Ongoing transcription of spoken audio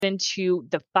into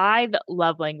the 5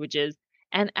 love languages.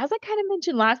 And as I kind of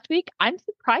mentioned last week, I'm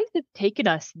surprised it's taken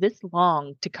us this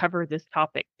long to cover this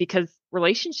topic because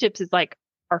relationships is like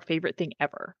our favorite thing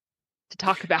ever to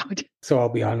talk about. So I'll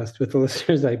be honest with the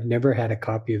listeners, I've never had a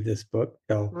copy of this book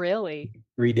till Really?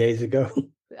 3 days ago.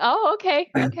 Oh,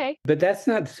 okay. Okay. But that's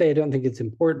not to say I don't think it's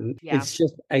important. Yeah. It's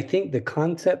just I think the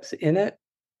concepts in it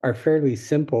are fairly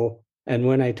simple. And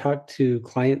when I talk to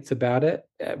clients about it,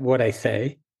 what I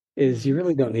say is you Mhm.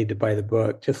 really don't need to buy the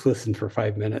book. Just listen for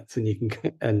 5 minutes and you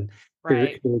can and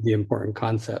Right. hear the important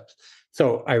concepts.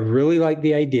 So I really like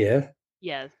the idea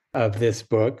Yes. of this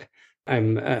book.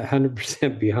 I'm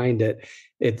 100% behind it.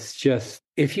 It's just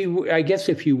I guess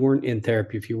if you weren't in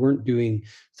therapy, if you weren't doing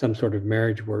some sort of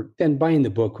marriage work, then buying the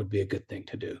book would be a good thing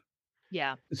to do.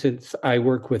 Yeah. Since I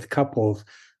work with couples,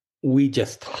 we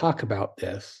just talk about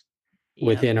this Yep.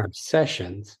 within our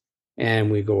sessions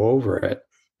and we go over it.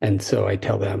 And so I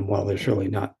tell them, well, there's really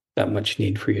not that much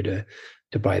need for you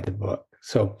to buy the book.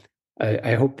 So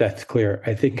I hope that's clear.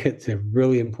 I think it's a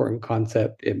really important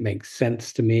concept. It makes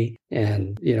sense to me.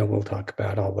 And, we'll talk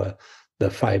about all the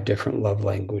 5 different love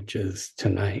languages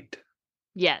tonight.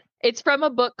 Yeah. It's from a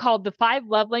book called The 5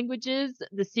 Love Languages: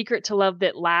 The Secret to Love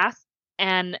That Lasts,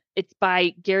 and it's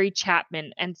by Gary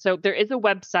Chapman. And so there is a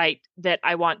website that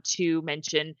I want to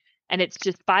mention, and it's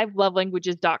just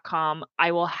 5lovelanguages.com.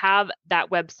 I will have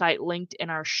that website linked in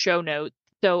our show notes.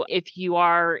 So if you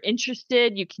are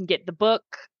interested, you can get the book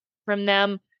from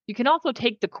them. You can also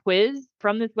take the quiz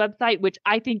from this website, which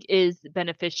I think is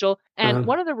beneficial. And Uh,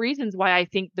 one of the reasons why I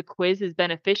think the quiz is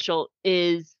beneficial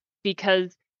is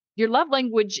because your love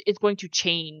language is going to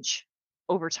change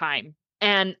over time.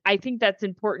 And I think that's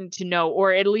important to know,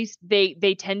 or at least they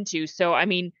tend to. So I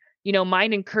mean,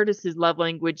 mine and Curtis's love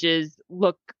languages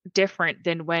look different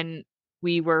than when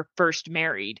we were first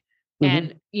married.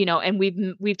 And, mhm.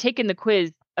 and we've taken the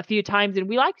quiz a few times, and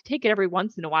we like to take it every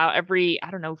once in a while, every, I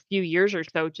don't know, few years or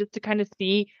so, just to kind of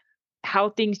see how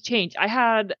things change. I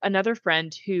had another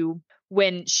friend who,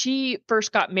 when she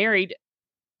first got married,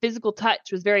 physical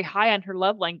touch was very high on her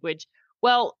love language.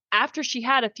 Well, after she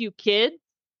had a few kids,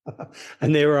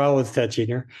 And they were always touching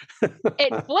her.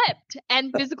 it flipped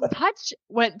and physical touch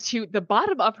went to the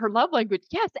bottom of her love language.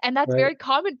 Yes, and that's Right. very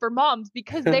common for moms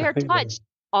because they are I know. touched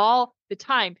all the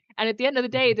time. And at the end of the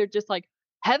day, they're just like,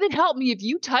 "Heaven help me if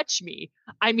you touch me."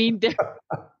 I mean, they're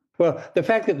Well, the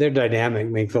fact that they're dynamic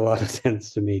makes a lot of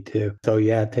sense to me too. So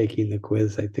yeah, taking the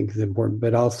quiz I think is important,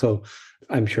 but also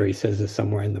I'm sure he says this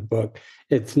somewhere in the book.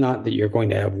 It's not that you're going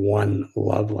to have one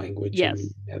love language. You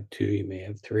yes. may have two, you may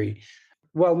have three.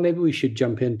 Well, maybe we should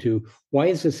jump into why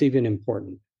is this even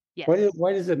important? Yes.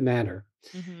 Why does it matter?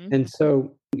 Mhm. And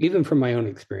so, even from my own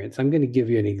experience, I'm going to give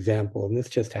you an example, and this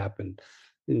just happened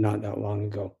not that long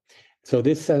ago. So,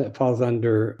 this falls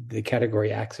under the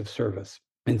category acts of service.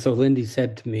 And so, Lindy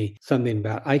said to me something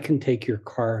about, I can take your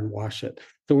car and wash it.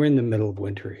 So, we're in the middle of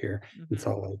winter here in Mhm.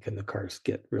 Salt Lake, and the cars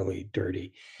get really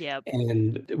dirty, Yep.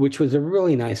 and which was a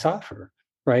really nice offer.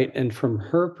 Right. And from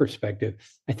her perspective,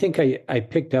 I think I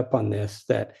picked up on this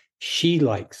that she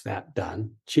likes that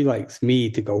done. She likes me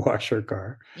to go wash her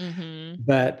car. Mhm.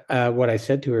 But, what I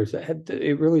said to her is that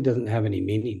it really doesn't have any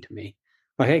meaning to me.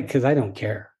 Like, because I don't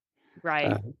care.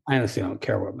 Right. I honestly don't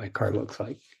care what my car looks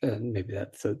like, and maybe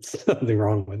that's something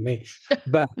wrong with me.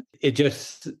 But it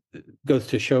just goes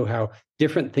to show how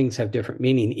different things have different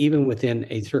meaning, even within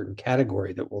a certain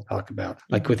category that we'll talk about.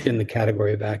 Like within Mhm. the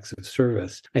category of acts of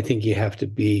service, I think you have to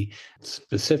be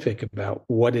specific about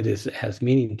what it is that has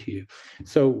meaning to you.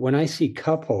 So when I see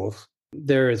couples,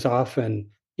 there is often,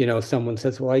 someone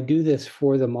says, "Well, I do this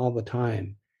for them all the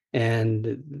time,"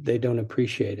 and they don't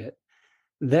appreciate it.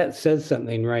 That says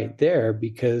something right there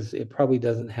because it probably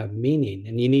doesn't have meaning.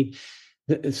 And you need,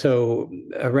 so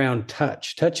around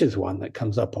touch is one that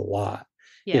comes up a lot.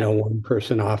 Yeah. One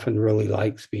person often really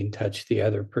likes being touched, the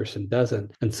other person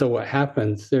doesn't. And so what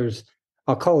happens,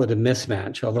 I'll call it a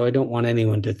mismatch, although I don't want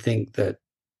anyone to think that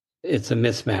it's a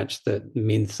mismatch that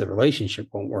means the relationship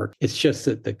won't work. It's just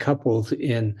that the couples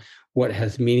in what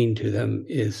has meaning to them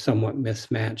is somewhat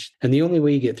mismatched. And the only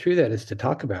way you get through that is to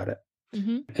talk about it.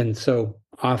 Mhm. And so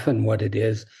often what it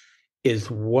is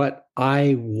what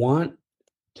I want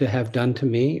to have done to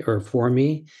me or for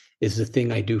me is the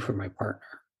thing I do for my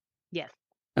partner. Yes.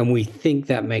 And we think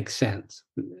that makes sense.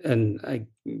 And I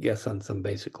guess on some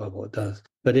basic level it does,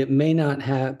 but it may not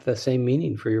have the same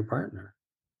meaning for your partner.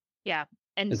 Yeah.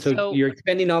 And And so so you're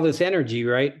expending all this energy,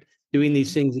 right? Doing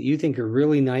these mhm. things that you think are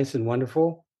really nice and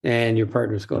wonderful. And your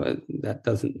partner's going, that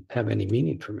doesn't have any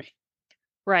meaning for me.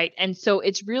 Right. And so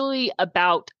it's really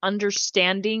about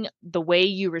understanding the way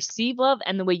you receive love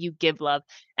and the way you give love.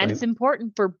 And it's Right.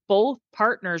 important for both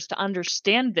partners to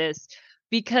understand this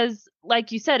because,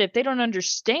 like you said, if they don't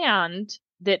understand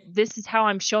that this is how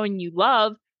I'm showing you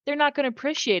love, they're not going to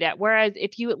appreciate it. Whereas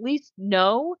if you at least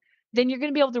know, then you're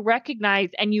going to be able to recognize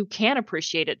and you can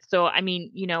appreciate it. So, I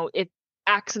mean, if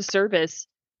acts of service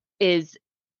is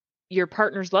your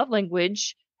partner's love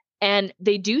language and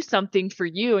they do something for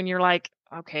you and you're like,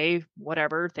 okay,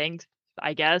 whatever, thanks,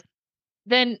 I guess,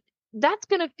 then that's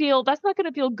not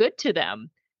gonna feel good to them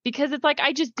because it's like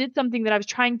I just did something that I was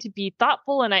trying to be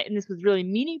thoughtful and this was really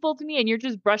meaningful to me and you're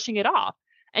just brushing it off.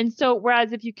 And so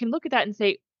whereas if you can look at that and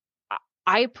say,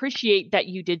 I appreciate that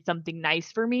you did something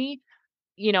nice for me,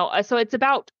 so it's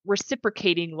about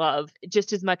reciprocating love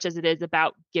just as much as it is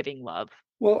about giving love.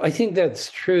 Well, I think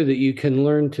that's true that you can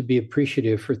learn to be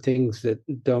appreciative for things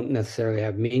that don't necessarily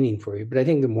have meaning for you. But I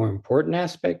think the more important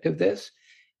aspect of this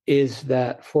is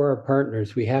that for our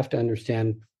partners, we have to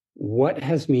understand what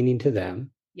has meaning to them.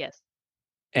 Yes.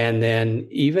 And then,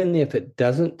 even if it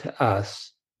doesn't to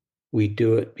us, we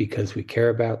do it because we care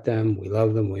about them, we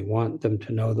love them, we want them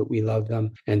to know that we love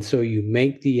them. And so you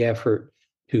make the effort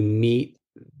to meet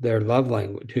their love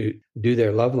language, to do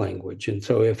their love language. And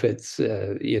so if it's,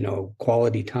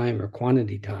 quality time or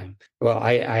quantity time, well,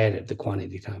 I added the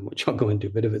quantity time, which I'll go into,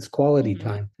 but if it's quality Hmm.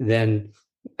 time, then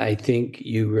I think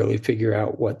you really figure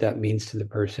out what that means to the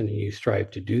person and you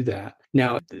strive to do that.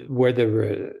 Now, where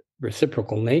the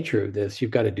reciprocal nature of this,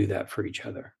 you've got to do that for each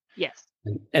other. Yes.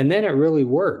 And then it really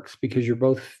works because you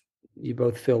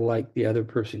both feel like the other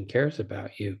person cares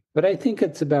about you. But I think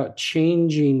it's about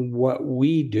changing what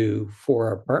we do for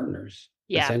our partners.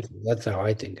 Yeah. Essentially, that's how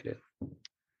I think it is.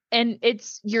 And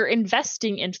you're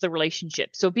investing into the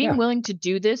relationship. So being Yeah, willing to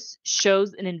do this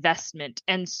shows an investment.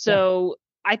 And yeah. so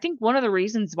I think one of the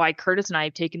reasons why Curtis and I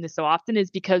have taken this so often is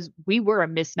because we were a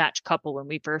mismatched couple when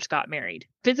we first got married.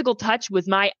 Physical touch was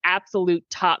my absolute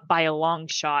top by a long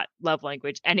shot love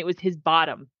language, and it was his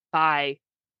bottom by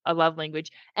a love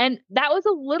language. And that was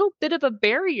a little bit of a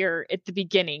barrier at the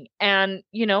beginning. And,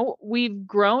 we've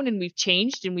grown and we've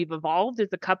changed and we've evolved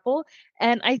as a couple.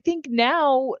 And I think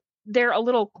now they're a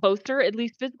little closer. At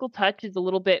least physical touch is a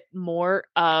little bit more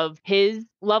of his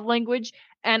love language.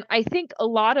 And I think a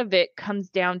lot of it comes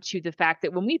down to the fact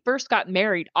that when we first got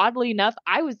married, oddly enough,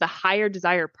 I was the higher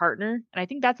desire partner. And I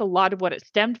think that's a lot of what it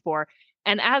stemmed for.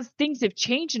 And as things have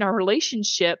changed in our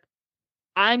relationship,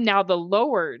 I'm now the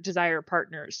lower desire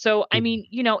partner. So, I Mhm. mean,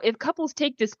 if couples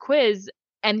take this quiz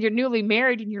and you're newly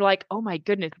married and you're like, oh my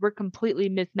goodness, we're completely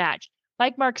mismatched.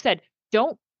 Like Mark said,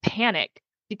 don't panic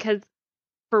because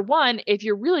for one, if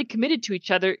you're really committed to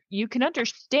each other, you can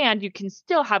understand you can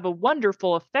still have a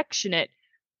wonderful, affectionate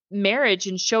marriage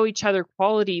and show each other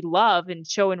quality love and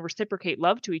show and reciprocate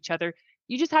love to each other.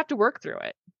 You just have to work through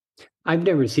it. I've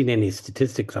never seen any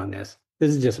statistics on this.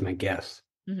 This is just my guess.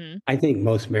 Hmm. I think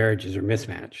most marriages are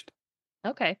mismatched.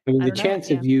 Okay. I mean, I the don't know. chance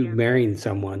Yeah. of you marrying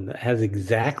someone that has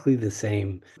exactly the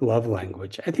same love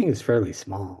language, I think is fairly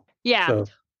small. Yeah. So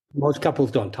most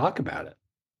couples don't talk about it.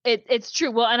 It's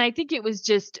true. Well, and I think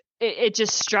it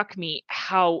just struck me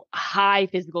how high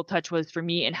physical touch was for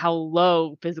me and how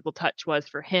low physical touch was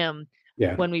for him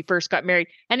Yeah. when we first got married.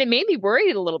 And it made me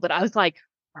worried a little bit. I was like,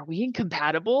 are we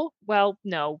incompatible? Well,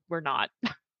 no, we're not.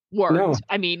 No. Weren't.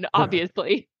 I mean,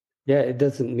 obviously. Yeah, it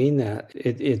doesn't mean that.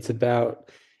 It's about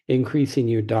increasing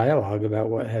your dialogue about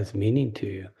what has meaning to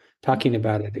you, talking Mhm.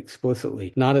 about it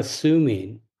explicitly, not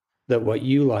assuming that what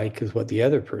you like is what the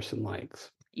other person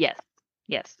likes. Yes.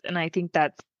 Yes. And I think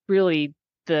that's really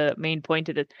the main point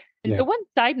of this. And Yeah. so one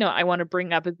side note I want to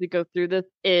bring up as we go through this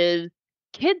is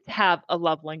kids have a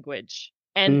love language.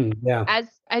 And Yeah.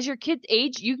 as your kids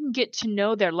age, you can get to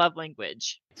know their love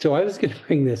language. So I was going to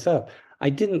bring this up. I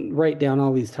didn't write down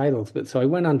all these titles, but so I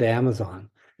went onto Amazon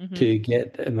Hmm. to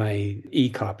get my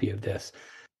e-copy of this.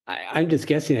 I'm just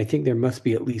guessing. I think there must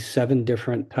be at least 7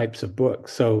 different types of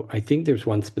books. So I think there's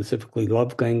one specifically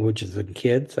love languages in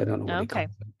kids. I don't know what he calls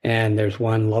Okay. it. And there's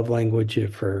one love language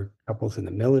for couples in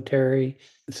the military.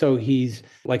 So he's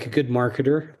like a good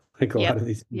marketer, like a lot Yep. of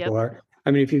these Yep. people are.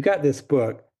 I mean, if you've got this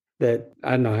book that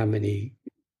I don't know how many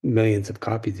millions of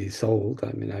copies he's sold.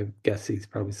 I mean, I guess he's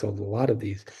probably sold a lot of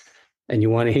these. And you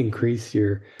want to increase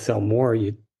your sell more,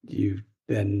 you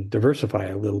then diversify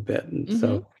a little bit. And Hmm.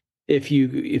 so if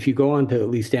you go on to at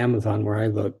least Amazon where I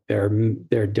look, there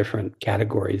are different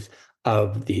categories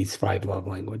of these 5 love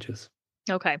languages.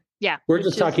 Okay. Yeah. We're Which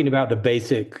just is talking about the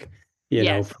basic,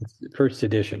 yes. first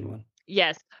edition one.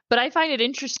 Yes. But I find it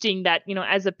interesting that,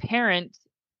 as a parent,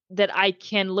 that I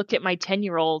can look at my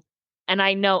 10-year-old and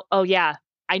I know, oh yeah,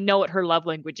 I know what her love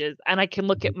language is. And I can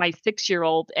look at my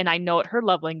 6-year-old and I know what her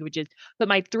love language is. But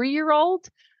my 3-year-old,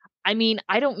 I mean,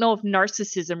 I don't know if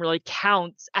narcissism really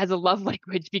counts as a love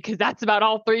language because that's about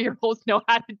all 3-year-olds know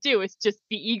how to do is just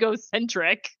be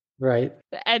egocentric. Right.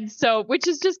 And so, which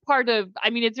is just part of, I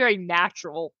mean, it's very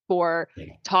natural for Yeah.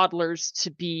 toddlers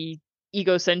to be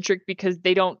egocentric because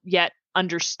they don't yet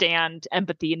understand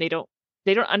empathy and they don't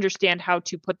understand how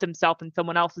to put themselves in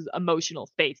someone else's emotional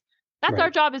space. That's our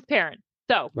Right. job as parents.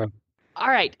 So, Right. all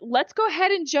right, let's go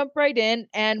ahead and jump right in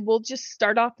and we'll just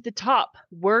start off at the top.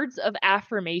 Words of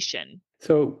affirmation.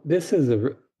 So this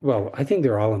is well, I think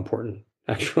they're all important,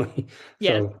 actually.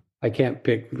 Yes. So I can't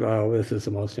pick, well, this is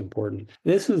the most important.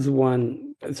 This is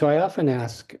one. So I often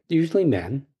ask, usually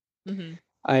men, Hmm.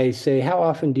 I say, how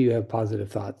often do you have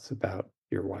positive thoughts about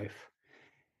your wife?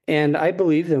 And I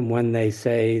believe them when they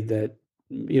say that,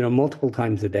 multiple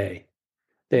times a day,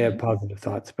 they have Hmm. positive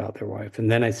thoughts about their wife.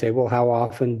 And then I say, well, how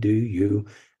often do you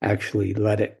actually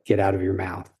let it get out of your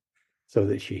mouth so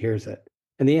that she hears it?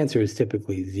 And the answer is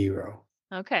typically zero.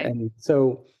 Okay. And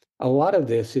so a lot of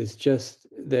this is just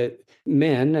that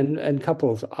men and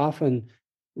couples often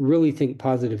really think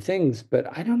positive things, but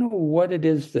I don't know what it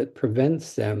is that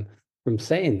prevents them from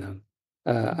saying them.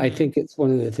 I Hmm. think it's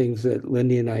one of the things that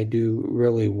Lindy and I do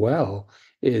really well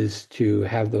is to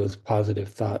have those positive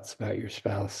thoughts about your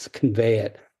spouse, convey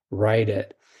it, write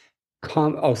it.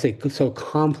 I'll say so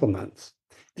compliments.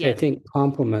 So I Yes. think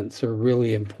compliments are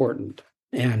really important.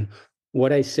 And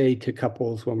what I say to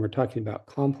couples when we're talking about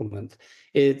compliments,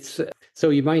 it's so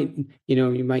you might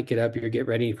get up, you get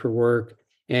ready for work,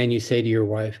 and you say to your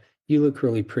wife, "You look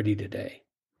really pretty today."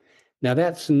 Now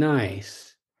that's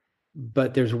nice,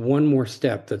 but there's one more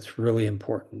step that's really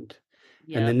important.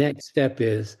 And the Yep. next step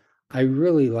is, I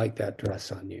really like that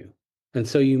dress on you. And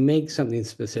so you make something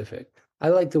specific. I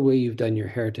like the way you've done your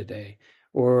hair today,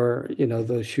 or,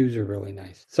 those shoes are really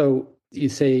nice. So you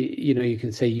say, you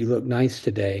can say, you look nice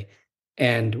today.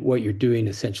 And what you're doing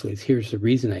essentially is, here's the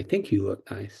reason I think you look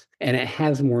nice. And it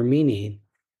has more meaning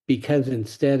because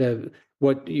instead of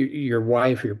what your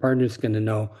wife or your partner is going to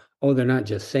know, oh, they're not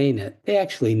just saying it, they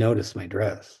actually notice my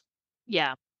dress.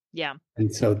 Yeah. Yeah.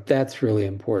 And so that's really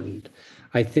important.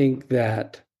 I think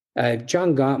that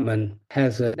John Gottman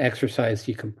has an exercise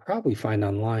you can probably find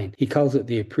online. He calls it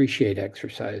the appreciate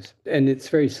exercise. And it's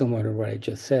very similar to what I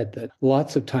just said, that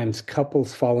lots of times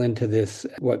couples fall into this,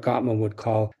 what Gottman would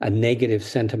call a negative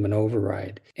sentiment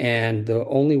override. And the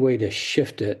only way to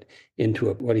shift it into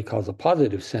what he calls a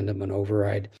positive sentiment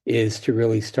override is to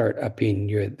really start upping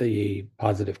the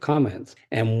positive comments.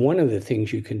 And one of the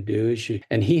things you can do is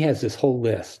and he has this whole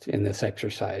list in this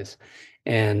exercise,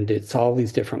 and it's all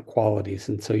these different qualities.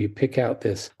 And so you pick out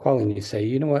this quality and you say,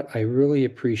 you know what, I really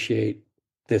appreciate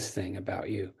this thing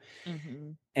about you.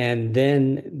 Hmm. And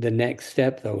then the next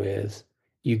step, though, is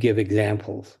you give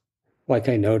examples. Like,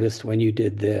 I noticed when you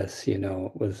did this,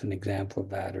 was an example of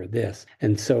that, or this.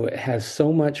 And so it has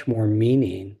so much more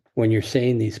meaning when you're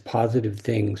saying these positive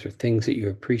things or things that you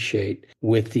appreciate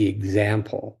with the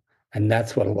example. And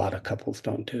that's what a lot of couples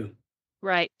don't do.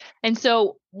 Right. And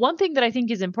so one thing that I think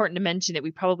is important to mention that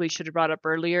we probably should have brought up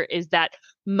earlier is that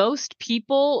most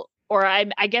people, or I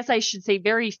guess I should say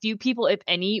very few people, if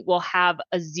any, will have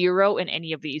a 0 in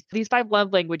any of these. These 5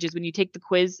 love languages, when you take the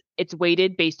quiz, it's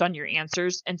weighted based on your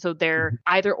answers. And so they're Mhm.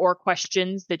 either or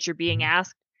questions that you're being Mhm.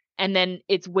 asked, and then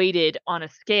it's weighted on a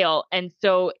scale. And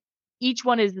so each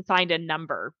one is assigned a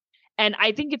number. And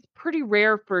I think it's pretty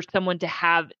rare for someone to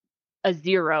have a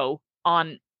 0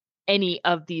 on any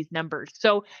of these numbers.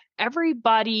 So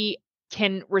everybody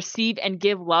can receive and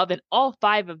give love in all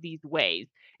 5 of these ways.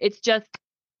 It's just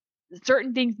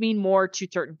certain things mean more to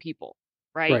certain people,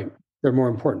 right? Right. They're more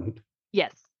important.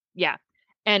 Yes. Yeah.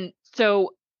 And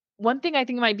so one thing I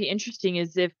think might be interesting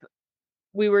is if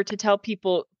we were to tell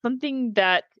people something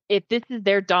that if this is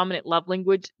their dominant love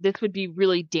language, this would be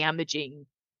really damaging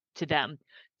to them.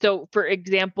 So, for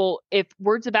example, if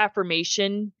words of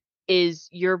affirmation is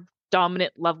your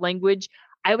dominant love language,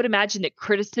 I would imagine that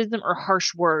criticism or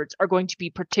harsh words are going to be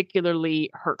particularly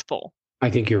hurtful. I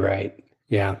think you're right.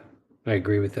 Yeah, I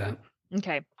agree with that.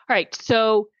 Okay. All right.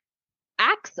 So,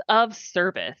 acts of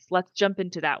service. Let's jump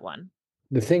into that one.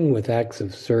 The thing with acts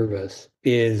of service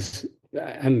is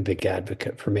I'm a big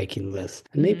advocate for making lists.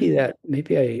 And Hmm.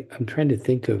 I'm trying to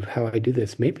think of how I do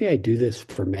this. Maybe I do this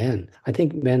for men. I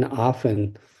think men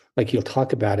often, like, you'll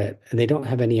talk about it and they don't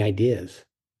have any ideas.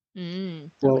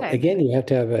 Well, Okay. again, you have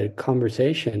to have a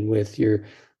conversation with your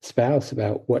spouse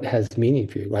about what has meaning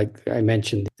for you. Like I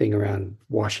mentioned the thing around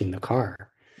washing the car.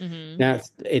 Hmm. Now,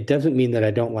 it doesn't mean that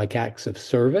I don't like acts of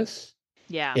service.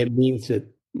 Yeah. It means that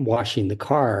washing the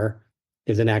car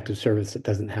is an act of service that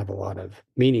doesn't have a lot of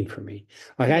meaning for me.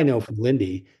 Like I Yep. know from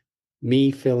Lindy,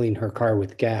 me filling her car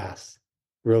with gas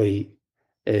really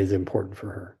is important for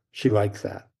her. She likes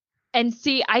that. And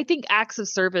see, I think acts of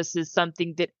service is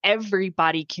something that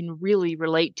everybody can really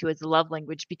relate to as a love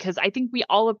language because I think we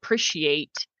all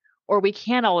appreciate, or we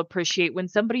can all appreciate, when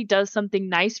somebody does something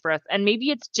nice for us. And maybe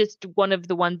it's just one of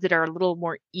the ones that are a little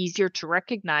more easier to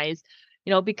recognize,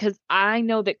 because I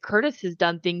know that Curtis has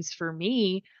done things for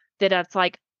me that it's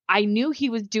like I knew he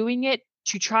was doing it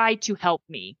to try to help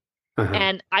me. Uh-huh.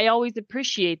 And I always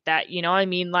appreciate that, I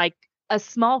mean, like a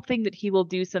small thing that he will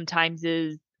do sometimes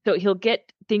is so he'll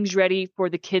get things ready for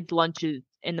the kids' lunches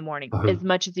in the morning Uh-huh. as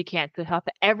much as he can. So he'll have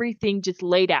everything just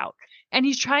laid out. And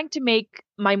he's trying to make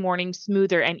my morning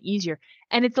smoother and easier.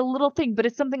 And it's a little thing, but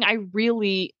it's something I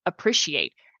really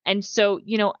appreciate. And so,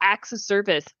 acts of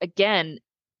service, again,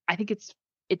 I think it's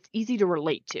easy to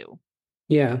relate to.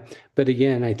 Yeah, but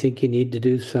again, I think you need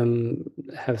to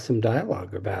have some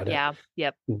dialogue about it. Yeah.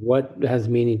 Yep. What has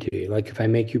meaning to you? Like if I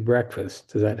make you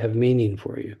breakfast, does that have meaning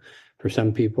for you? For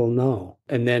some people, no.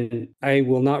 And then I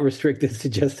will not restrict this to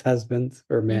just husbands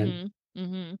or men, Mhm.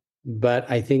 Mhm. but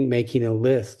I think making a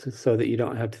list so that you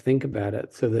don't have to think about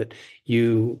it, so that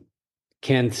you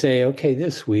can say, okay,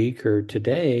 this week or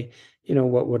today,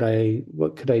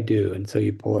 what could I do? And so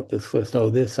you pull up this list.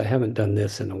 Oh, I haven't done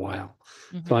this in a while.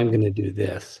 So I'm Mhm. going to do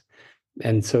this.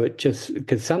 And so it just,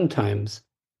 because sometimes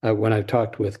when I've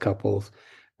talked with couples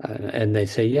and they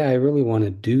say, yeah, I really want to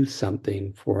do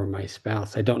something for my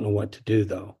spouse. I don't know what to do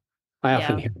though. I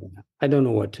often Yeah. hear that. I don't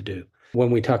know what to do.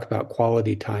 When we talk about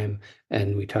quality time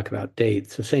and we talk about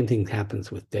dates, the same thing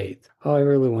happens with dates. Oh, I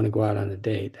really want to go out on a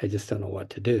date. I just don't know what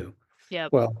to do.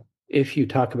 Yep. Well, if you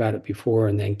talk about it before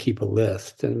and then keep a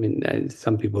list, I mean,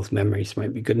 some people's memories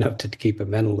might be good enough to keep a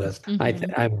mental list.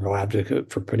 Mhm. I'm a real advocate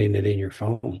for putting it in your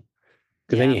phone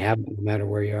because then Yeah. you have it no matter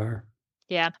where you are.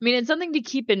 Yeah. I mean, and something to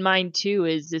keep in mind too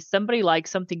is if somebody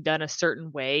likes something done a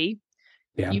certain way,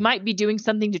 Yeah, you might be doing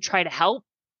something to try to help,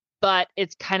 but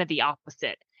it's kind of the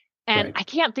opposite. And right. I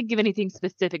can't think of anything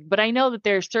specific, but I know that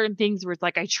there are certain things where it's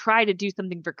like I try to do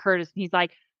something for Curtis and he's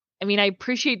like, I mean, I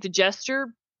appreciate the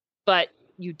gesture, but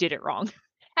you did it wrong.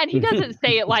 And he doesn't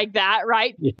say it like that,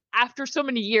 right? Yeah, After so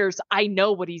many years, I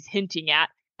know what he's hinting at.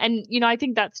 And, I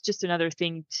think that's just another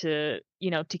thing to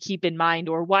keep in mind,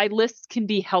 or why lists can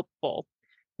be helpful.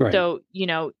 right. So,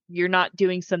 you're not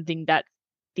doing something that's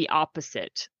the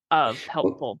opposite of Well,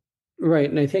 helpful. right.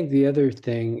 And I think the other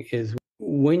thing is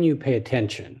when you pay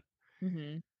attention.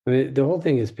 Mhm. I mean, the whole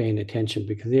thing is paying attention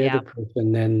because the other Yeah.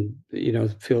 person then,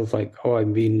 feels like, oh,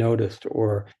 I'm being noticed,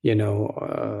 or,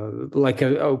 like,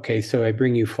 okay, so I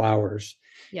bring you flowers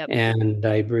Yep. and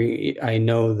I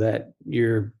know that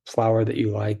your flower that you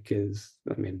like is,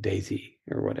 I mean, daisy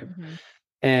or whatever. Mhm.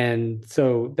 And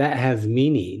so that has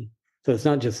meaning. So it's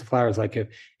not just the flowers. Like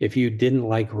if you didn't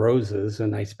like roses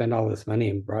and I spent all this money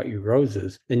and brought you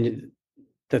roses, then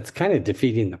that's kind of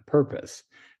defeating the purpose.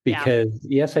 Yeah. Because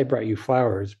yes, I brought you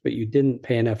flowers, but you didn't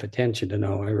pay enough attention to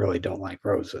know I really don't like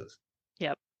roses.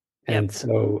 Yep. Yep. And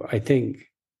so I think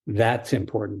that's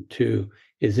important too,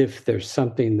 is if there's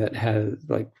something that has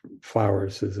like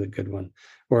flowers is a good one,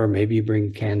 or maybe you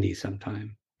bring candy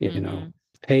sometime, Mhm.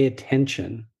 pay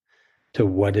attention to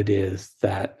what it is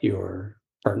that your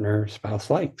partner, spouse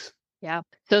likes. Yeah.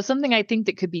 So something I think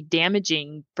that could be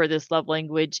damaging for this love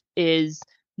language is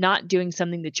not doing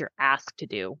something that you're asked to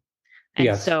do. And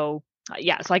Yes. so,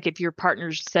 yeah, it's like if your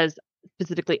partner says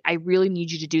specifically, I really need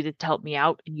you to do this to help me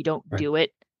out, and you don't Right. do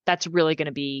it, that's really going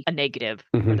to be a negative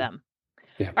for Hmm. them.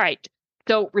 Yeah. All right.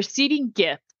 So receiving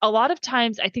gifts, a lot of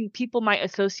times I think people might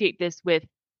associate this with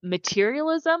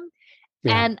materialism,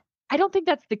 Yeah. and I don't think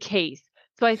that's the case.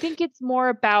 So I think it's more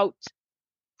about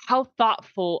how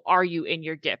thoughtful are you in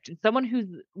your gift? And someone whose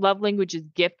love language is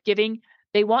gift giving,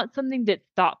 they want something that's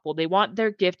thoughtful. They want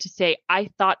their gift to say, I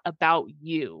thought about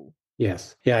you.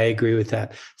 Yes. Yeah, I agree with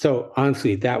that. So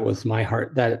honestly, that was my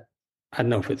heart. That I don't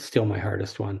know if it's still my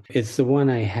hardest one. It's the one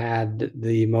I had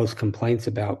the most complaints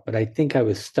about, but I think I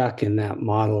was stuck in that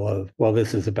model of, well,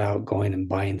 this is about going and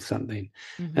buying something.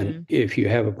 And Hmm. if you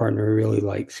have a partner who really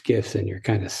likes gifts, and you're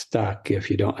kind of stuck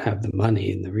if you don't have the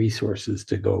money and the resources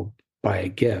to go buy a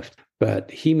gift. But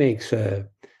he makes he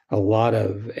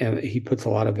puts a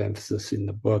lot of emphasis in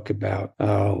the book about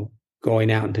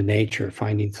going out into nature,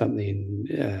 finding something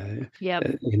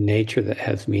Yep. in nature that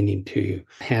has meaning to you,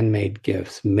 handmade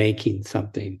gifts, making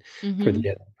something for Hmm. the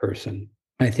other person.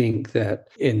 I think that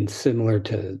in similar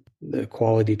to the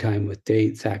quality time with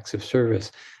dates, acts of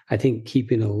service, I think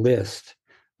keeping a list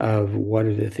of what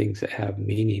are the things that have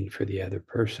meaning for the other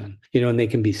person, and they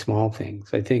can be small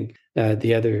things. I think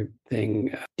The other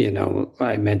thing,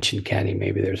 I mentioned candy.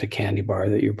 Maybe there's a candy bar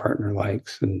that your partner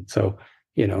likes. And so,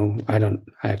 I don't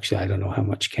know how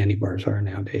much candy bars are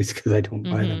nowadays because I don't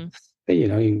buy them.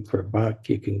 Mm-hmm. But, for a buck,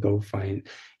 you can go find,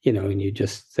 and you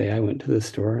just say, I went to the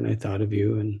store and I thought of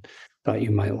you and thought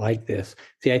you might like this.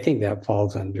 See, I think that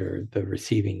falls under the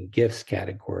receiving gifts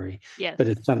category, Yes. but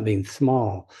it's something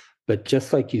small. But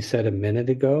just like you said a minute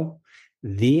ago,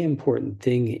 the important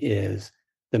thing is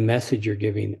the message you're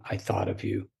giving. I thought of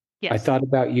you. I Yes. thought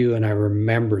about you and I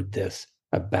remembered this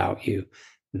about you.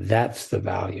 That's the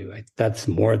value. That's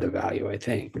more the value, I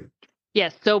think.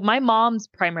 Yes. So my mom's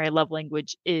primary love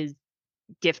language is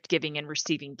gift giving and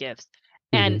receiving gifts.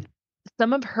 And Hmm.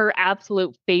 some of her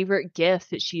absolute favorite gifts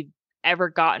that she's ever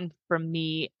gotten from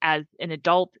me as an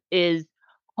adult is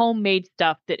homemade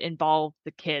stuff that involves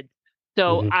the kids.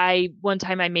 So Hmm. one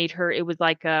time I made her, it was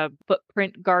like a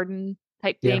footprint garden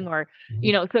type Yeah. thing, or,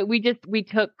 Hmm. so we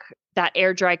took that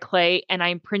air dry clay and I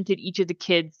imprinted each of the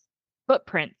kids'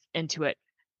 footprints into it.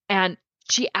 And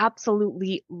she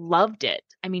absolutely loved it.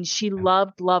 I mean, she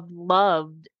loved, loved,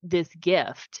 loved this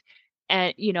gift.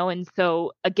 And, and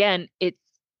so again,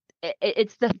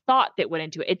 it's the thought that went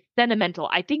into it. It's sentimental.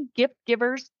 I think gift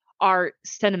givers are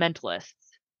sentimentalists.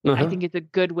 I Uh-huh. think it's a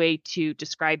good way to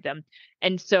describe them.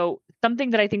 And so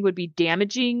something that I think would be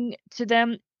damaging to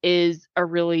them is a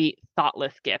really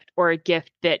thoughtless gift, or a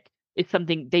gift that is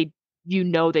something they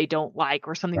don't like,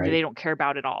 or something that Right. they don't care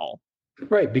about at all.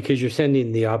 Right. Because you're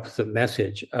sending the opposite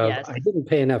message of, Yes. I didn't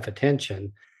pay enough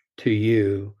attention to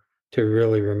you to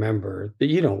really remember that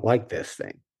you don't like this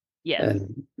thing. Yes.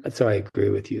 And so I agree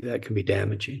with you. That can be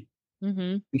damaging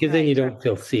because then you Right. don't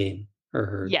feel seen or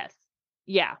heard. Yes.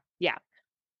 Yeah. Yeah.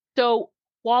 So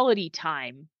quality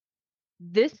time.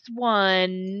 This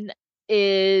one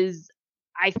is,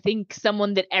 I think,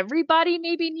 someone that everybody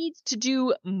maybe needs to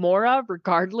do more of,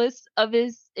 regardless of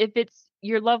if it's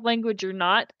your love language or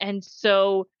not. And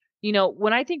so,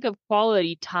 when I think of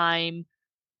quality time,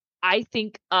 I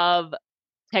think of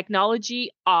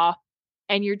technology off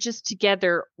and you're just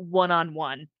together one on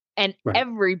one. And Right.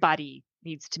 everybody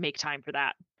needs to make time for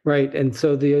that. Right. And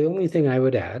so the only thing I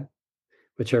would add,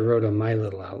 which I wrote on my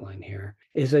little outline here,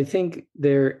 is I think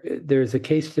there's a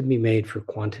case to be made for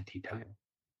quantity time.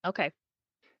 Okay.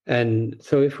 And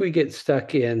so if we get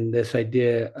stuck in this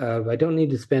idea of I don't need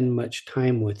to spend much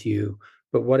time with you,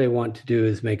 but what I want to do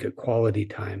is make it quality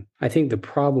time. I think the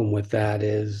problem with that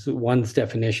is one's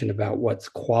definition about what's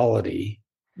quality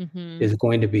Mm-hmm. is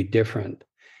going to be different.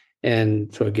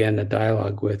 And so again, a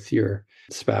dialogue with your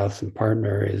spouse and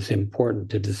partner is important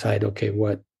to decide, okay,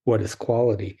 what is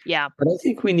quality? Yeah. But I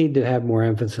think we need to have more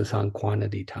emphasis on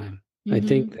quantity time. I Mm-hmm.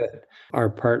 think that our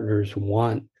partners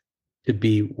want to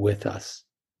be with us.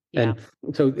 Yeah.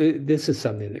 And so this is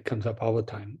something that comes up all the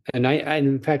time. And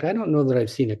in fact, I don't know that I've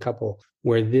seen a couple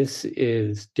where this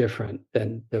is different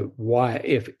than the why.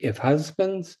 If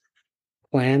husbands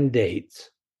plan dates,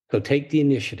 so take the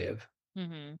initiative,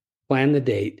 Mm-hmm. plan the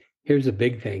date. Here's a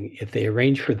big thing. If they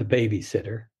arrange for the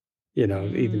babysitter,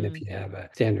 even if Mm. you have a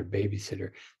standard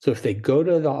babysitter. So if they go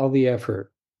to all the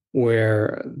effort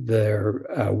where their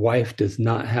wife does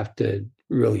not have to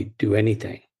really do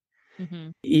anything,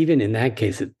 Mm-hmm. even in that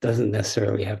case, it doesn't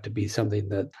necessarily have to be something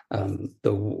that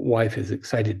the wife is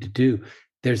excited to do.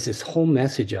 There's this whole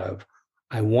message of,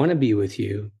 I want to be with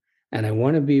you, and I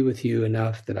want to be with you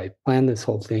enough that I planned this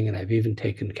whole thing and I've even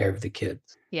taken care of the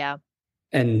kids. Yeah.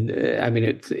 And I mean,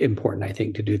 it's important, I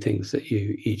think, to do things that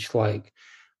you each like.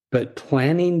 But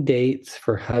planning dates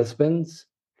for husbands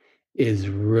is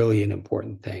really an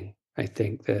important thing. I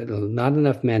think that not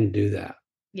enough men do that.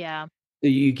 Yeah.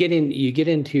 You get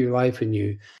into your life and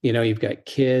you've got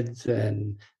kids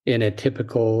and in a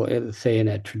typical, say in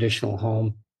a traditional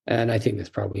home, and I think this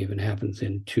probably even happens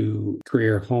in two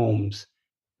career homes,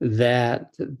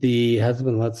 that the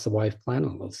husband lets the wife plan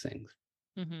all those things.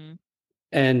 Mm-hmm.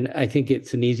 And I think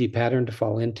it's an easy pattern to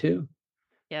fall into,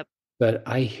 Yep. but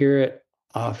I hear it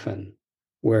often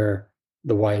where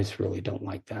the wives really don't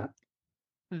like that.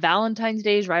 Valentine's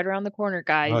Day is right around the corner, Oh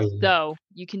guys. yeah. So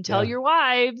you can tell Yeah. your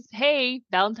wives, hey,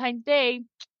 Valentine's Day,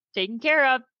 taken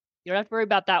care of. You don't have to worry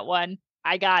about that one.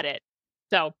 I got it.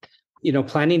 So,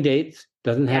 Planning dates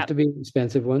doesn't have yeah. to be an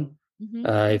expensive one. Mm-hmm.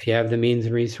 If you have the means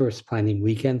and resource, planning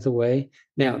weekends away.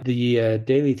 Now, the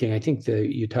daily thing, I think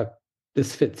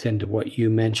this fits into what you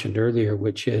mentioned earlier,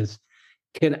 which is,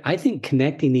 I think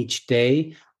connecting each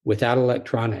day without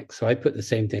electronics. So I put the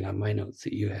same thing on my notes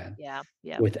that you had. Yeah.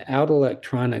 Yeah. Without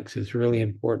electronics is really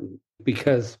important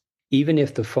because even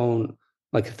if the phone,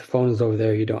 like if the phone is over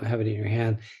there, you don't have it in your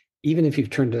hand, even if you've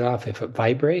turned it off, if it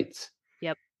vibrates,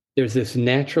 Yep. there's this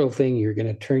natural thing you're going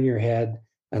to turn your head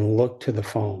and look to the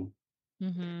phone.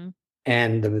 Mm-hmm.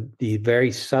 And the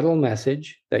very subtle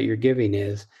message that you're giving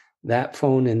is that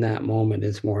phone in that moment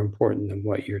is more important than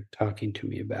what you're talking to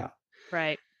me about.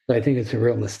 Right. So I think it's a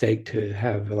real mistake to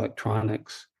have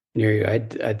electronics near you.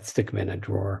 I'd stick them in a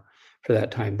drawer for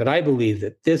that time. But I believe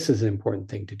that this is an important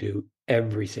thing to do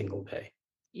every single day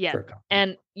Yes. for a couple.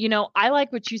 And, I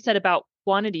like what you said about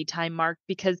quantity time, Mark,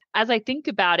 because as I think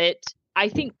about it, I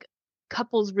think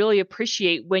couples really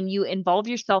appreciate when you involve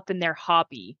yourself in their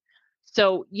hobby.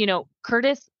 So,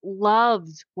 Curtis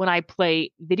loves when I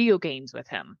play video games with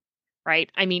him, right?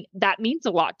 I mean, that means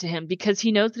a lot to him because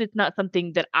he knows that it's not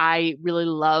something that I really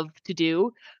love to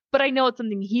do, but I know it's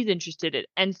something he's interested in.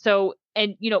 And so,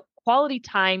 quality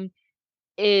time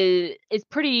is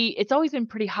pretty it's always been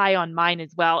pretty high on mine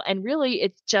as well. And really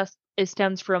it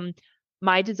stems from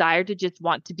my desire to just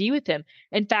want to be with him.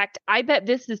 In fact, I bet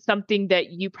this is something that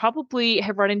you probably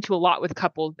have run into a lot with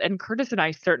couples, and Curtis and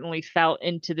I certainly fell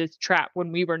into this trap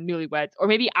when we were newlyweds, or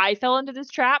maybe I fell into this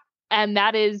trap, and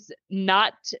that is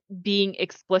not being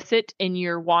explicit in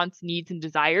your wants, needs, and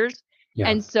desires. Yeah.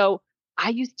 And so I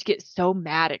used to get so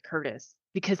mad at Curtis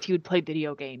because he would play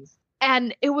video games.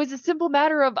 And it was a simple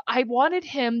matter of I wanted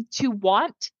him to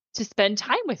want to spend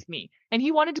time with me, and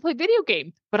he wanted to play video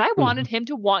games, but I wanted Mhm. him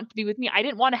to want to be with me. I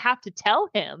didn't want to have to tell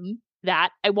him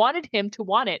that. I wanted him to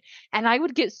want it. And I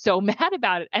would get so mad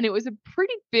about it. And it was a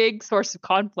pretty big source of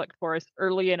conflict for us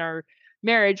early in our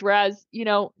marriage. Whereas,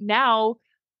 now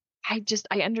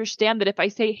I understand that if I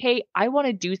say, "Hey, I want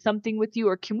to do something with you,"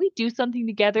 or "Can we do something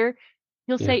together?"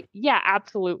 He'll Yeah. say, "Yeah,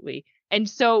 absolutely." And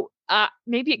so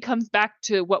maybe it comes back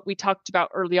to what we talked about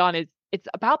early on is it's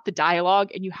about the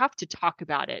dialogue and you have to talk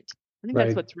about it. I think that's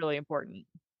Right. what's really important.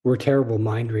 We're terrible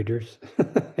mind readers,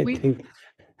 I We think.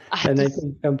 I And I just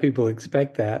think some people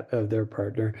expect that of their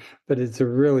partner, but it's a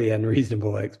really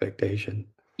unreasonable expectation.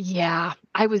 Yeah,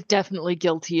 I was definitely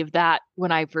guilty of that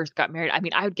when I first got married. I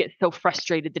mean, I would get so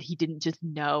frustrated that he didn't just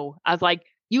know. I was like,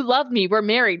 "You love me. We're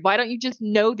married. Why don't you just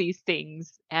know these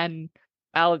things?" And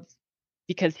well, it's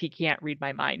because he can't read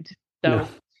my mind. No.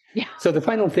 So, yeah. So the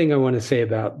final thing I want to say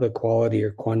about the quality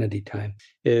or quantity time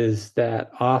is that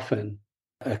often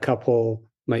a couple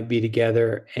might be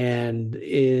together and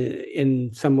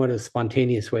in somewhat a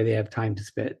spontaneous way, they have time to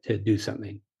spend to do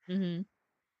something. Mhm.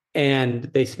 And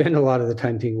they spend a lot of the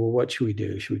time thinking, well, what should we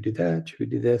do? Should we do that? Should we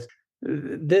do this?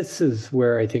 This is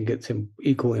where I think it's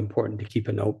equally important to keep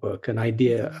a notebook, an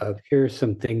idea Mhm. of here's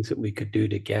some things that we could do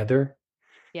together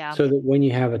Yeah. so that when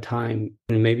you have a time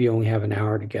and maybe you only have an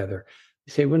hour together,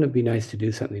 you say, wouldn't it be nice to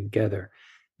do something together?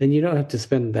 Then you don't have to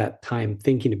spend that time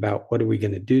thinking about what are we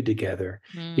going to do together.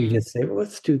 You can Mm, just say, well,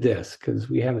 let's do this because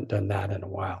we haven't done that in a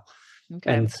while.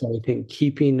 okay. And so I think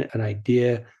keeping an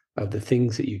idea of the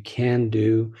things that you can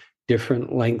do,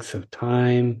 different lengths of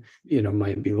time,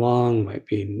 might be long, might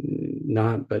be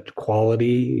not, but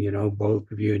quality,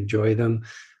 both of you enjoy them.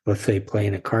 Let's say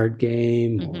playing a card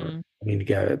game or Mhm. putting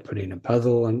together, putting a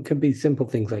puzzle, and it could be simple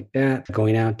things like that.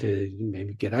 Going out to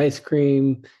maybe get ice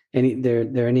cream. There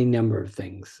are any number of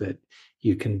things that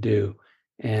you can do.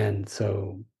 And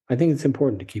so I think it's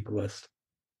important to keep a list.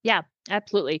 Yeah,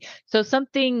 absolutely. So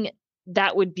something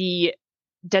that would be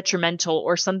detrimental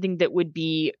or something that would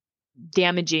be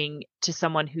damaging to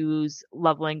someone whose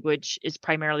love language is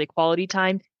primarily quality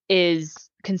time is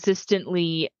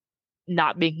consistently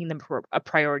not making them a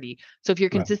priority. So if you're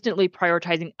Right. consistently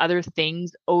prioritizing other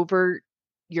things over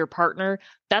your partner,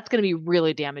 that's going to be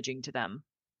really damaging to them.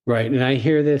 Right. And I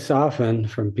hear this often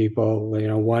from people,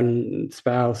 one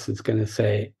spouse is going to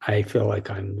say, I feel like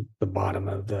I'm the bottom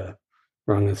of the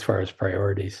rung as far as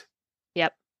priorities.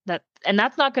 Yep.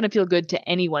 That's not going to feel good to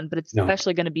anyone, but it's No.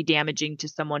 especially going to be damaging to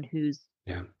someone whose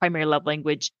Yeah. primary love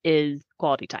language is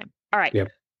quality time. All right. Yep.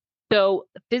 So,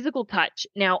 physical touch.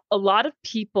 Now, a lot of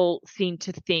people seem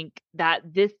to think that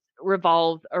this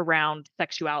revolves around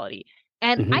sexuality.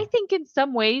 And I Hmm. think in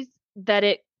some ways that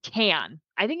it can.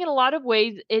 I think in a lot of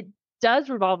ways it does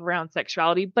revolve around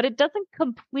sexuality, but it doesn't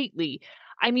completely.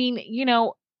 I mean,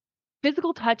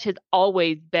 physical touch has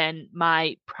always been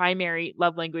my primary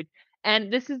love language.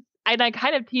 And I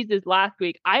kind of teased this last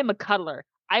week. I am a cuddler.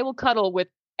 I will cuddle with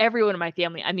everyone in my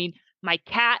family. I mean, my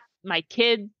cat, my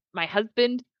kids, my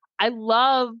husband. I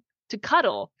love to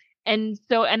cuddle. And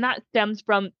that stems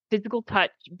from physical touch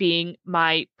being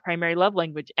my primary love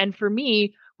language. And for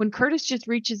me, when Curtis just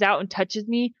reaches out and touches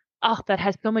me, oh, that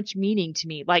has so much meaning to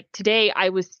me. Like today, I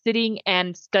was sitting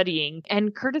and studying,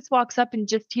 and Curtis walks up and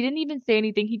he didn't even say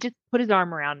anything. He just put his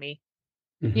arm around me,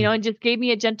 Hmm. and just gave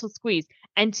me a gentle squeeze.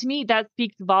 And to me, that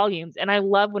speaks volumes. And I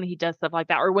love when he does stuff like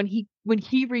that, or when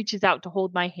he reaches out to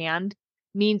hold my hand,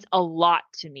 means a lot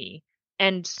to me.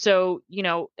 And so,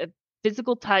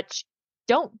 physical touch,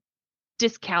 don't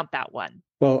discount that one.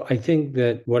 Well, I think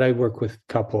that what I work with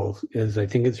couples is I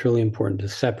think it's really important to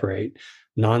separate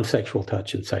non-sexual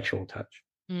touch and sexual touch.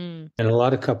 Mm, And a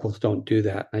lot of couples don't do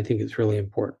that. I think it's really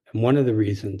important. And one of the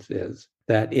reasons is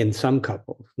that in some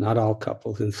couples, not all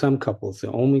couples, in some couples,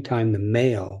 the only time the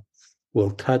male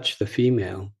will touch the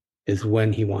female is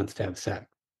when he wants to have sex.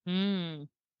 mm,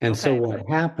 And so okay. what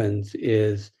happens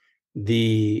is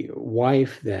the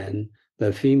wife then,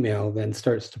 the female then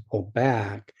starts to pull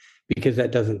back because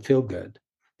that doesn't feel good.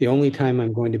 The only Mm, time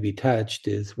I'm going to be touched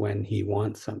is when he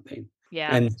wants something.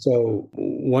 yeah. And so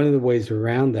one of the ways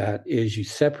around that is you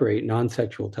separate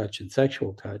non-sexual touch and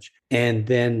sexual touch. And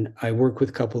then I work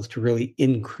with couples to really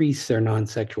increase their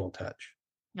non-sexual touch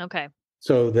Okay.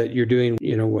 so that you're doing,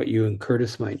 what you and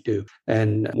Curtis might do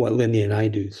and what Lindy and I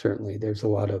do. Certainly there's a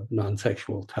lot of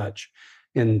non-sexual touch.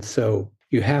 And so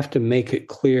you have to make it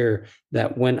clear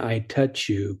that when I touch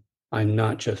you, I'm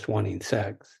not just wanting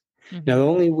sex. Now, the Mm-hmm.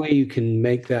 only way you can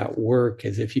make that work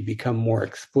is if you become more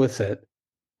explicit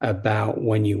about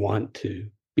when you want to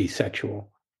be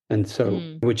sexual. And so,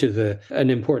 Mm, which is an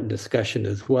important discussion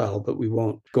as well, but we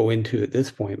won't go into at this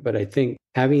point. But I think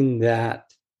having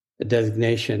that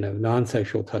designation of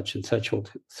non-sexual touch and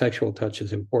sexual touch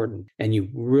is important. And you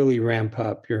really ramp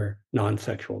up your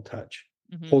non-sexual touch,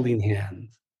 mm-hmm. holding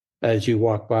hands. As you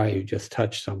walk by, you just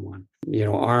touch someone,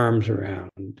 arms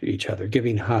around each other,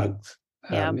 giving hugs.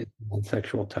 Yeah. It's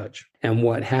non-sexual touch. And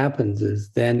what happens is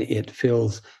then it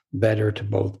feels better to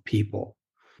both people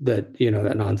that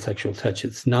non-sexual touch,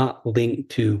 it's not linked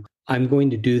to I'm going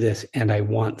to do this and I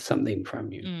want something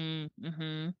from you.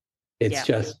 Mm-hmm. It's Yeah.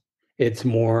 just, it's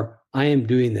more, I am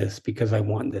doing this because I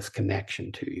want this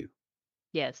connection to you.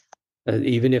 Yes.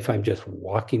 Even if I'm just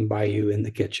walking by you in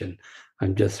the kitchen,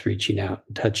 I'm just reaching out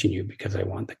and touching you because I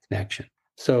want the connection.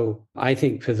 So I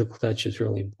think physical touch is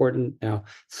really important. Now,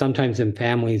 sometimes in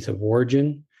families of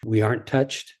origin, we aren't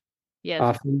touched Yes.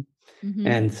 often. Mm-hmm.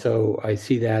 And so I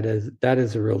see that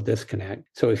as a real disconnect.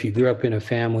 So if you grew up in a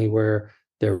family where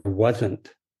there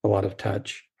wasn't a lot of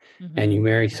touch, and Mm-hmm. you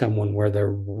marry someone where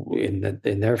in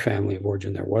their family of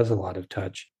origin there was a lot of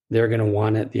touch, they're going to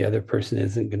want it. The other person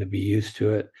isn't going to be used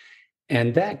to it,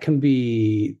 and that can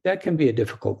be a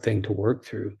difficult thing to work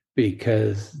through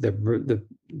because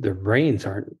the brains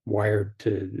aren't wired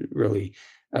to really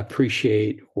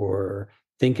appreciate or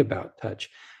think about touch.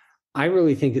 I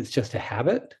really think it's just a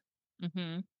habit.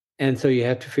 Mm-hmm. And so you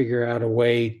have to figure out a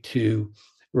way to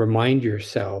remind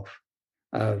yourself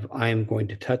of I'm going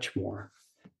to touch more.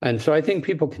 And so I think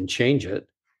people can change it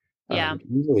Yeah.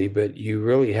 easily, but you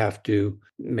really have to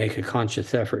make a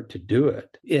conscious effort to do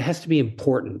it. It has to be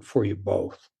important for you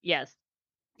both. Yes.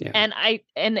 Yeah.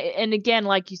 And again,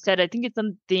 like you said, I think it's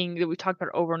something that we talked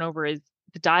about over and over is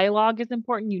the dialogue is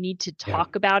important. You need to Yeah.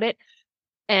 talk about it.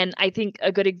 And I think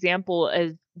a good example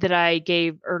is that I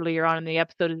gave earlier on in the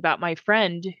episode is about my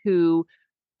friend who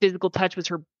physical touch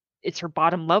was it's her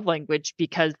bottom love language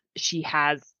because she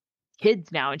has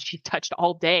kids now and she's touched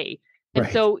all day. And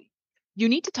Right. so you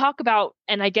need to talk about,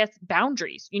 and I guess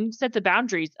boundaries. You need to set the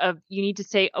boundaries of you need to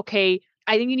say, okay,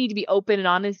 I think you need to be open and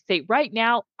honest. Say, right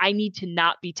now, I need to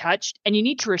not be touched. And you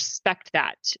need to respect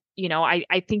that.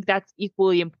 I think that's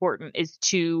equally important is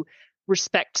to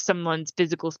respect someone's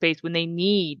physical space when they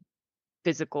need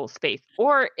physical space.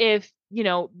 Or if,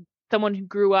 someone who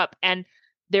grew up and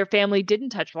their family didn't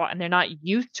touch a lot and they're not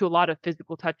used to a lot of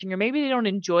physical touching, or maybe they don't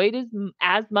enjoy it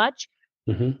as much,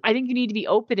 Hmm. I think you need to be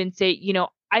open and say,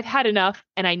 I've had enough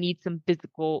and I need some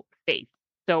physical space.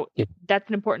 So Yeah. that's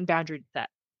an important boundary to set.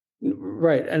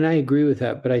 Right. And I agree with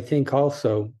that. But I think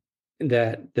also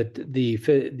that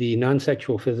the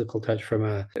non-sexual physical touch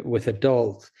with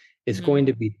adults is Hmm. going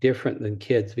to be different than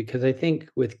kids because I think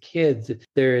with kids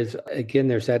there's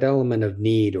that element of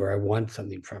need or I want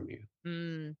something from you,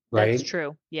 That's right?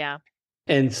 true. Yeah.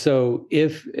 And so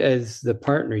if as the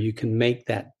partner you can make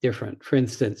that different. For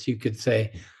instance, you could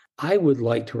say, I would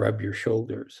like to rub your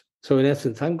shoulders. So in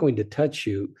essence, I'm going to touch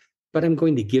you, but I'm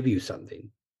going to give you something.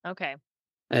 Okay.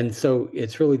 And so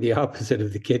it's really the opposite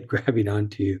of the kid grabbing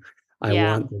onto you. I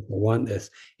Yeah. want this, I want this.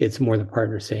 It's more the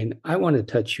partner saying, I want to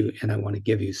touch you and I want to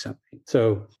give you something.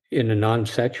 So in a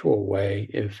non-sexual way,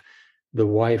 if the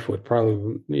wife would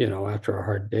probably, after a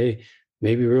hard day,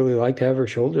 maybe really like to have her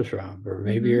shoulders rubbed or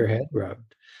maybe Hmm. her head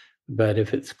rubbed. But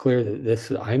if it's clear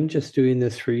that I'm just doing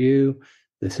this for you,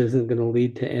 this isn't going to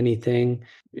lead to anything,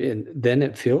 and then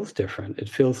it feels different. It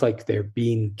feels like they're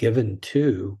being given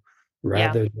to Yeah.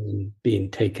 rather than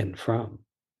being taken from.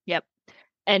 Yep.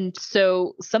 And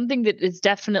so something that is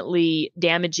definitely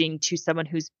damaging to someone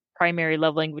who's primary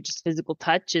love language is physical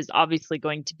touch is obviously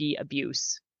going to be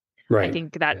abuse. I Right.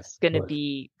 think Yes, that's of going to course.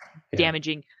 be Yeah.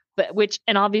 damaging,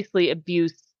 and obviously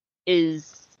abuse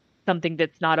is something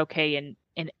that's not okay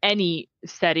in any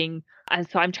setting. And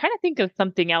so I'm trying to think of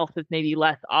something else that's maybe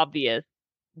less obvious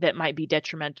that might be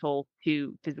detrimental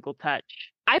to physical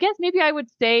touch. I guess maybe I would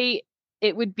say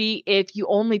it would be if you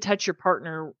only touch your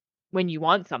partner when you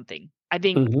want something. I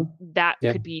think Hmm. that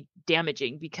Yeah. could be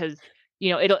damaging because,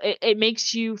 it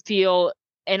makes you feel,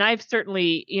 and I've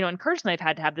certainly, and personally I've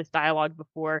had to have this dialogue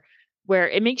before where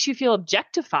it makes you feel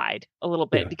objectified a little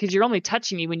bit Yeah. because you're only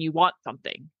touching me when you want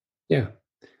something. Yeah.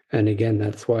 And again,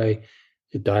 that's why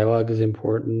the dialogue is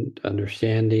important,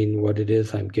 understanding what it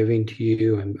is I'm giving to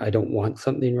you. I don't want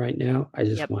something right now. Yep. I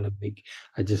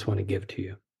just want to give to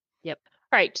you. Yep.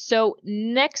 All right. So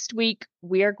next week,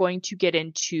 we are going to get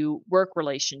into work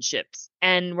relationships.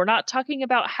 And we're not talking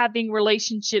about having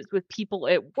relationships with people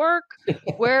at work.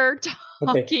 We're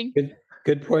Okay. talking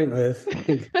Good point, Liz.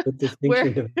 Good where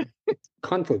distinction of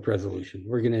conflict resolution.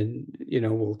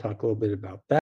 We'll talk a little bit about that.